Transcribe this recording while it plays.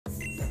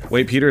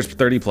Wait, Peter's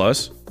 30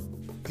 plus?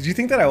 Did you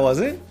think that I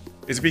wasn't?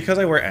 Is it because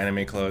I wear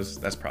anime clothes?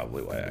 That's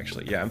probably why,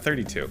 actually. Yeah, I'm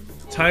 32.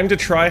 Time to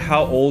try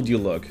how old you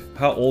look.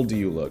 How old do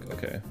you look?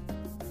 Okay,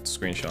 let's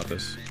screenshot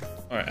this.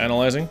 All right,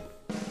 analyzing.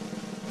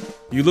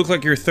 You look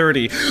like you're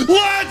 30.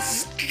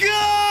 Let's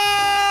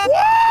go!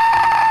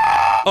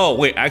 Oh,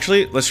 wait,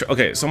 actually, let's try.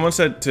 Okay, someone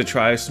said to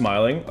try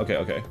smiling.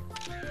 Okay.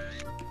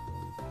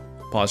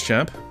 Pause,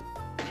 champ.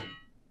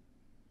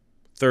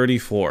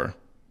 34.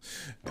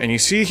 And you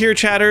see here,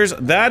 chatters,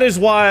 that is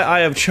why I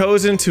have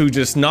chosen to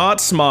just not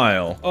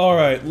smile. All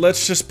right,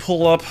 let's just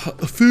pull up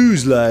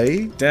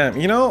Foosley. Damn,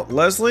 you know,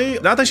 Leslie,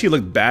 not that she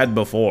looked bad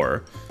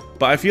before,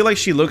 but I feel like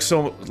she looks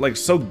so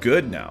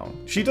good now.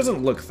 She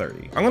doesn't look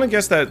 30. I'm gonna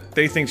guess that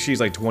they think she's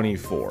like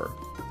 24.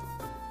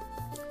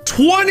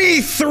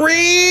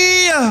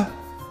 23!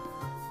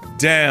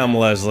 Damn,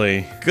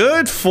 Leslie.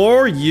 Good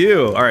for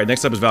you. All right,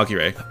 next up is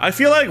Valkyrie. I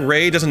feel like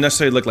Ray doesn't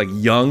necessarily look like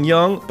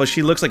young, but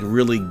she looks like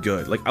really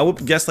good. Like I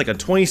would guess like a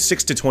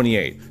 26 to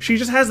 28. She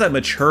just has that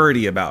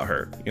maturity about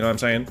her. You know what I'm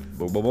saying?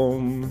 Boom, boom,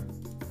 boom.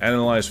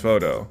 Analyze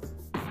photo.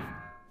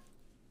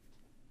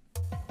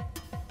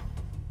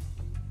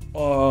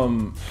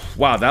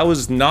 Wow, that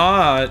was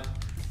not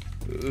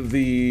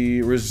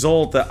the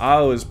result that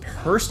I was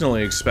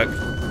personally expecting.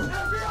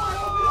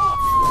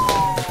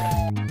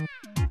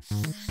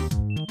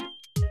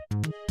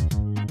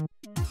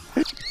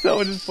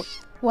 Someone just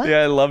what? Yeah,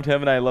 I loved him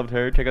and I loved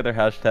her. Check out their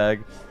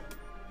hashtag.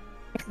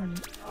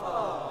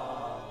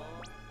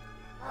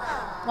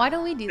 Why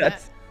don't we do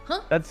that?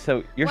 Huh? That's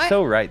so. You're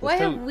so right. Why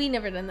have we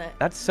never done that?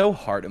 That's so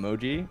heart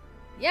emoji.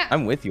 Yeah.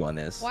 I'm with you on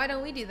this. Why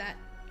don't we do that?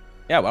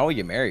 Yeah. Why don't we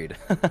get married?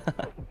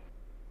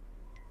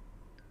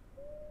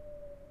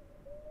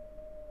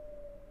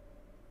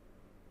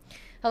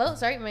 Hello.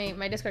 Sorry,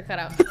 my Discord cut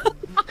out.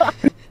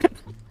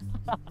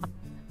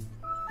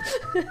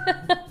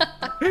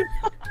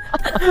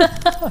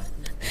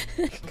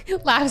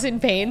 Laughs in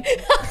pain.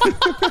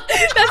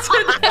 That's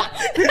what.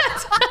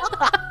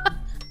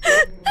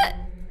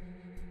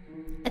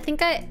 I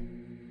think I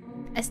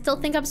still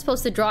think I'm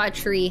supposed to draw a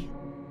tree.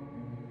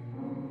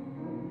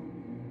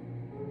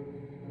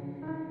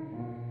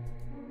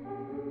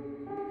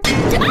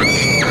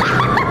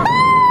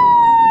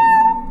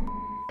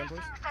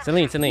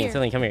 Celine, come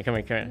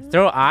here.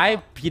 Throw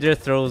eye, Peter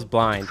throws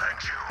blind.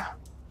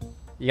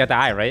 You got the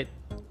eye, right?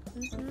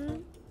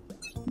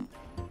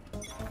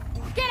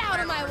 Get out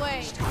of my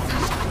way!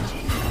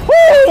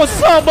 Woo!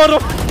 What's up, mother?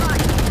 Is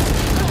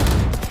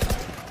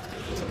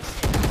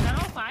that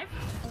all 5?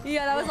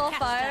 Yeah, that was all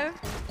 5.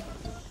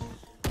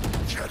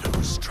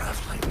 Shadows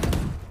traveling.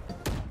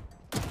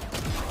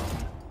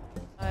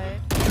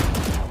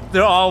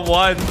 They're all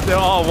one.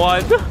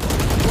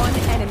 One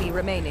enemy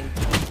remaining.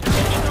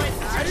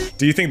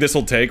 Do you think this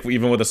will take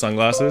even with the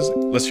sunglasses?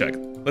 Let's check.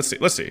 Let's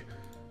see.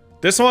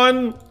 This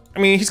one, I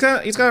mean, he's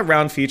got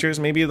round features,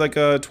 maybe like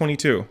a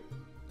 22.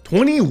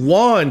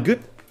 21,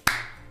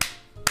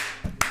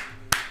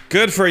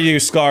 good for you,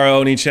 Scar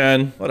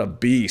Oni-chan. What a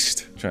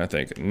beast. I'm trying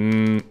to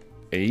think.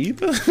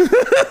 Abe?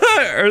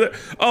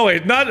 Oh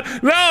wait, not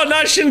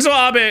Shinzo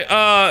Abe.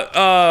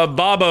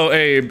 Babo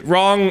Abe.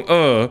 Wrong.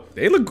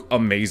 They look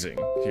amazing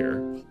here.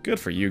 Good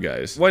for you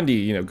guys. Wendy,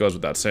 you know, goes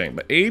without saying,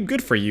 but Abe,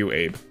 good for you,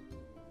 Abe.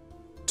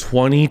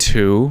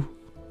 22.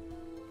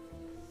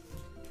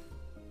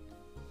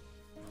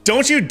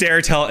 Don't you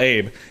dare tell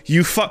Abe.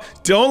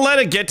 Don't let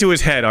it get to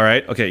his head, all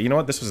right? Okay, you know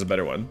what? This was a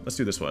better one. Let's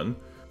do this one.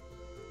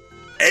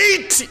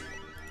 8!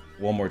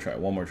 One more try,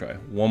 and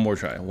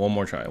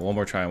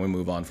we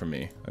move on from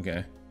me,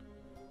 okay?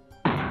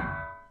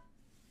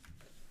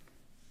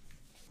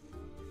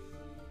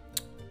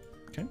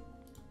 Okay.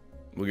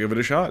 We'll give it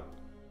a shot.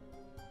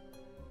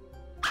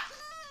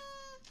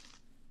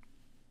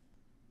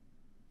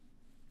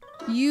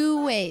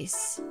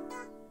 UXASE.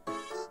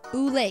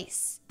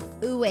 UXASE.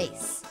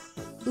 UXASE.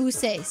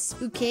 UXASE.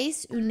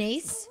 UXASE.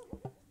 UNASE.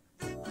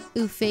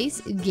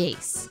 UFACE.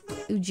 UGASE.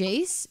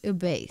 UJASE.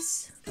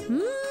 UBASE.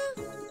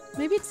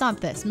 Maybe it's not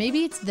this.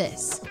 Maybe it's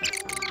this.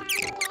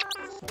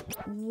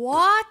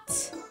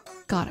 What?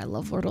 God, I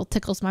love Wordle.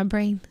 Tickles my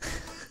brain.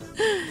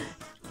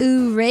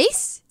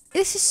 Erase?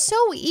 This is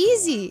so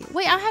easy.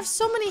 Wait, I have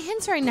so many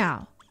hints right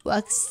now.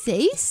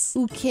 UXASE?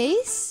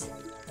 UXASE?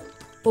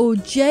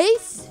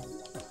 UJASE?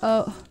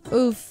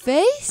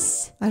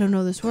 UFACE? I don't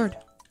know this word.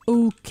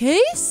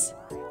 UXASE?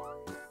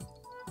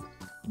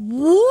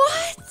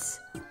 What?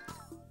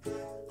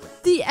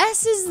 The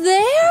S is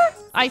there?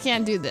 I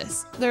can't do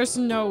this. There's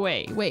no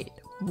way. Wait.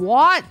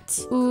 What?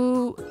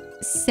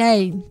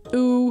 Usagi.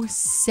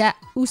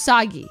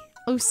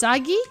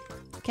 Usagi?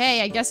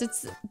 Okay, I guess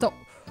it's the...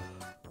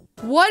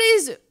 What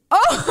is...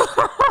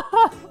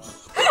 Oh!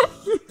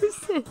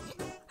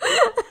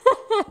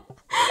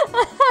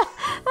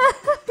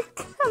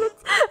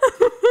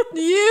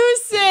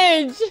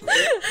 Usage!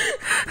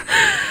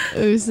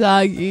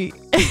 Usagi.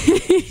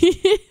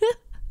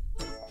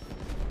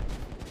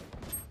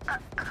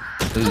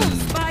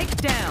 Spike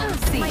down.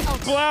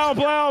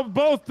 Blow,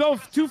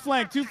 both, two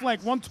flank,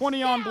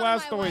 120 on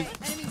Blastoise.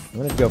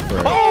 I'm gonna go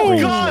for Oh,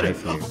 God!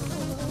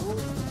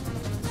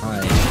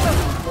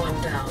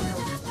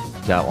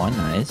 got one.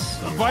 Nice.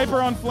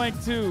 Viper on flank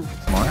 2.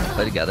 More.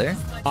 Play together.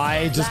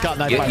 I just got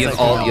knifed by You have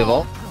ult. You have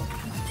ult.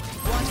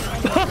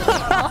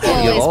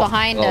 Oh, he's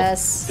behind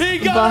us. He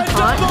got a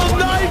double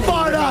knife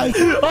on us!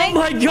 Oh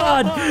my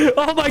god!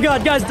 Oh my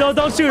god, guys, don't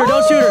shoot her,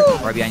 don't shoot her!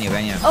 Right behind you,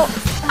 behind you.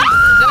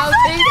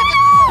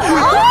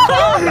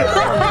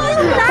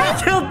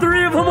 I killed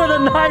 3 of them with a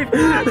knife!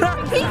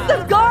 Piece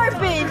of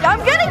garbage! I'm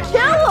gonna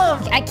kill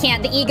him! I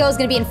can't. The ego is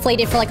gonna be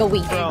inflated for like a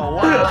week. Oh,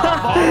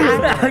 wow.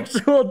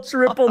 Actual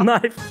triple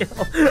knife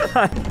kill.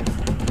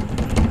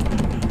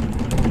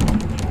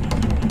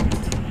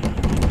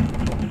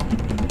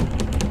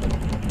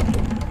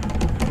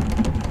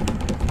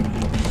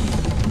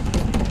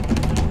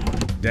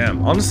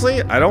 Damn,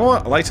 honestly, I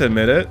don't like to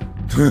admit it.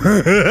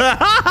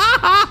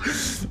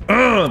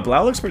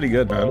 Blau looks pretty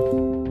good, man.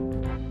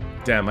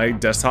 Damn, my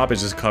desktop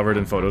is just covered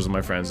in photos of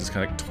my friends. It's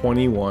kind of like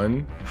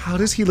 21. How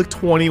does he look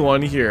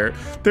 21 here?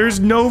 There's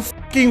no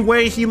fucking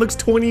way he looks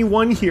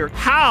 21 here.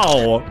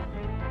 How?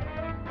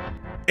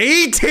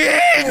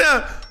 18!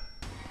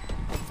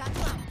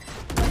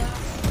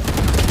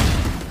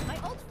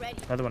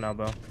 Another one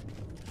elbow.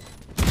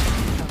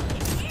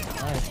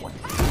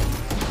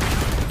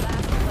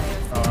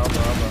 Oh, elbow.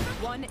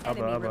 One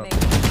Elbow, enemy elbow. remaining.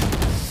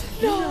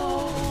 No.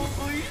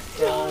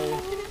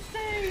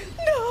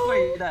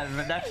 Wait,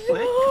 that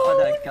flick? Oh,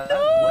 that got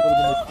what?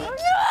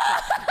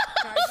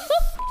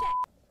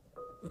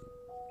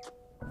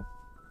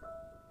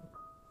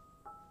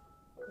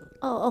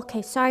 Oh,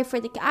 okay. Sorry for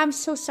the. I'm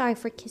so sorry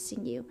for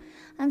kissing you.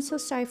 I'm so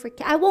sorry for.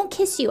 I won't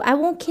kiss you. I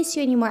won't kiss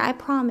you anymore. I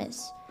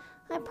promise.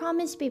 I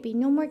promise, baby.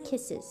 No more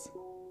kisses.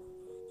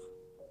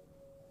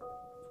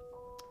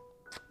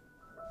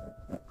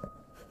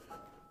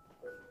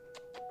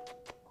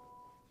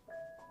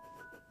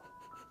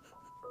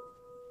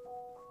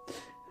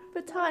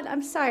 Baton,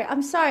 I'm sorry.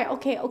 I'm sorry.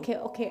 Okay.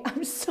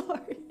 I'm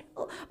sorry.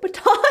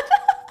 Baton.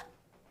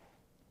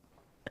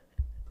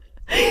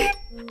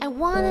 I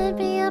wanna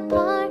be a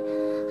part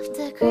of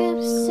the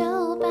group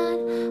so bad,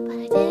 but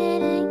I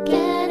didn't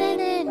get an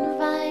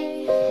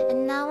invite.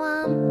 And now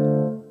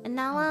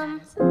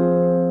I'm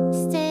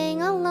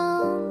staying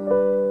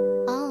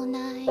alone all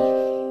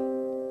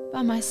night.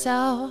 By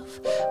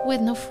myself,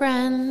 with no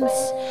friends.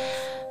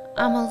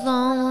 I'm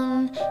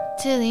alone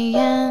till the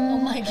end. Oh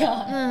my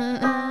god.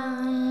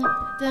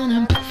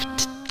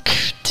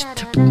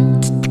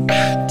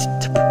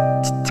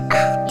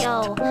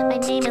 Yo, my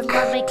name is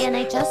Ludwig and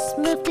I just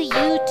moved to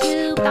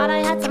YouTube. Thought I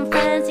had some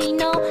friends, you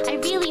know, I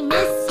really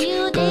miss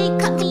you. They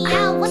cut me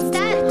out, what's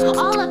that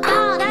all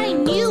about? I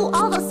knew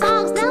all the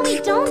songs, now we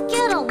don't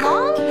get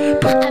along.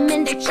 I'm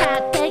in the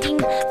chat begging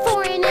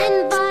for an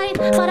invite,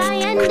 but I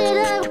ended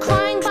up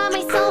crying by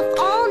myself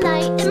all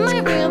night in my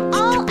room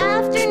all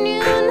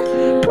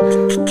afternoon.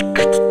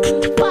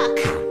 Fuck.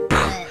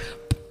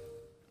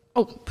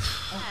 Oh.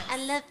 I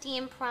love the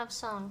improv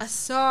song. A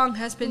song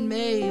has been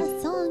made.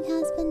 A song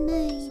has been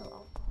made.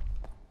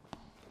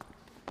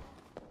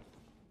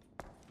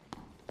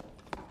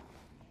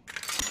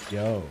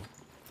 Yo.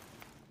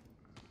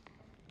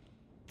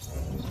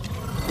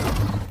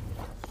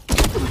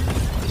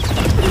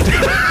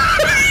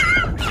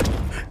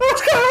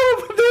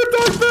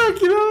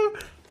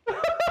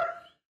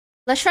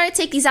 Let's try to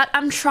take these out.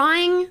 I'm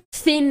trying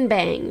thin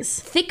bangs.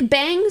 Thick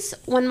bangs,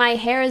 when my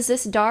hair is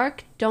this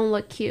dark, don't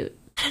look cute.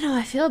 I don't know how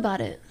I feel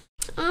about it.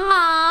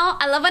 Oh,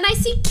 I love when I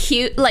see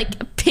cute,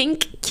 like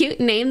pink, cute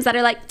names that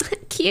are like,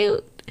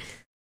 cute.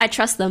 I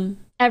trust them.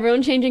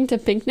 Everyone changing to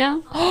pink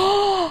now?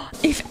 Oh,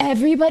 if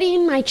everybody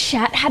in my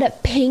chat had a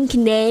pink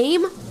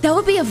name, that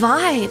would be a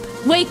vibe.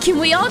 Wait, can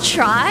we all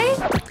try?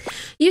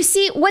 You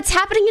see, what's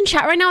happening in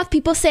chat right now with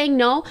people saying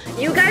no?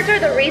 You guys are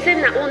the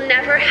reason that we'll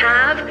never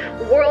have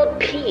world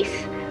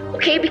peace,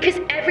 okay? Because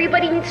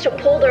everybody needs to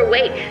pull their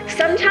weight.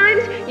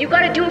 Sometimes you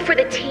gotta do it for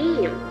the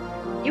team.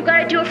 You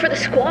gotta do it for the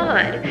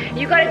squad.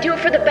 You gotta do it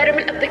for the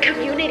betterment of the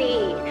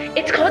community.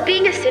 It's called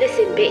being a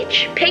citizen,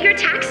 bitch. Pay your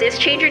taxes,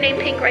 change your name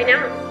pink right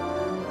now.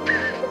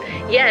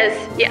 Yes,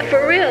 yeah,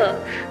 for real.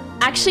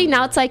 Actually,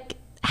 now it's like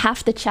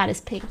half the chat is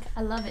pink.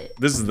 I love it.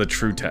 This is the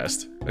true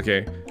test.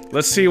 Okay,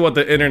 let's see what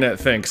the internet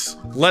thinks.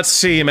 Let's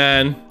see,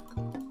 man.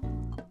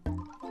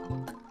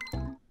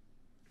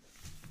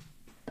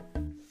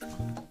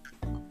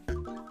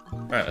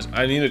 Alright,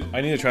 I need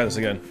to try this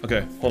again.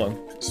 Okay, hold on.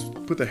 Just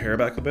put the hair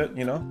back a bit,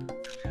 you know?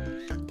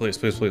 Please,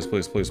 please, please,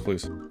 please, please,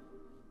 please.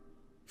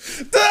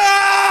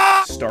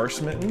 Ah! Star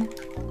smitten?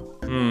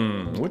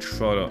 Which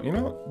photo? You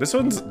know, this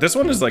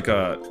one is like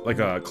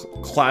a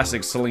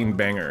classic Celine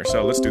banger,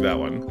 so let's do that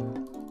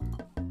one.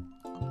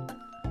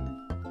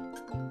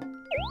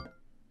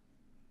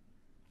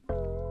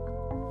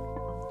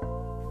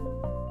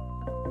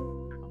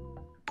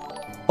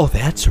 Oh,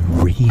 that's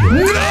real.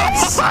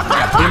 Ladies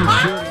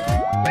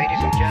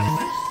and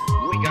gentlemen,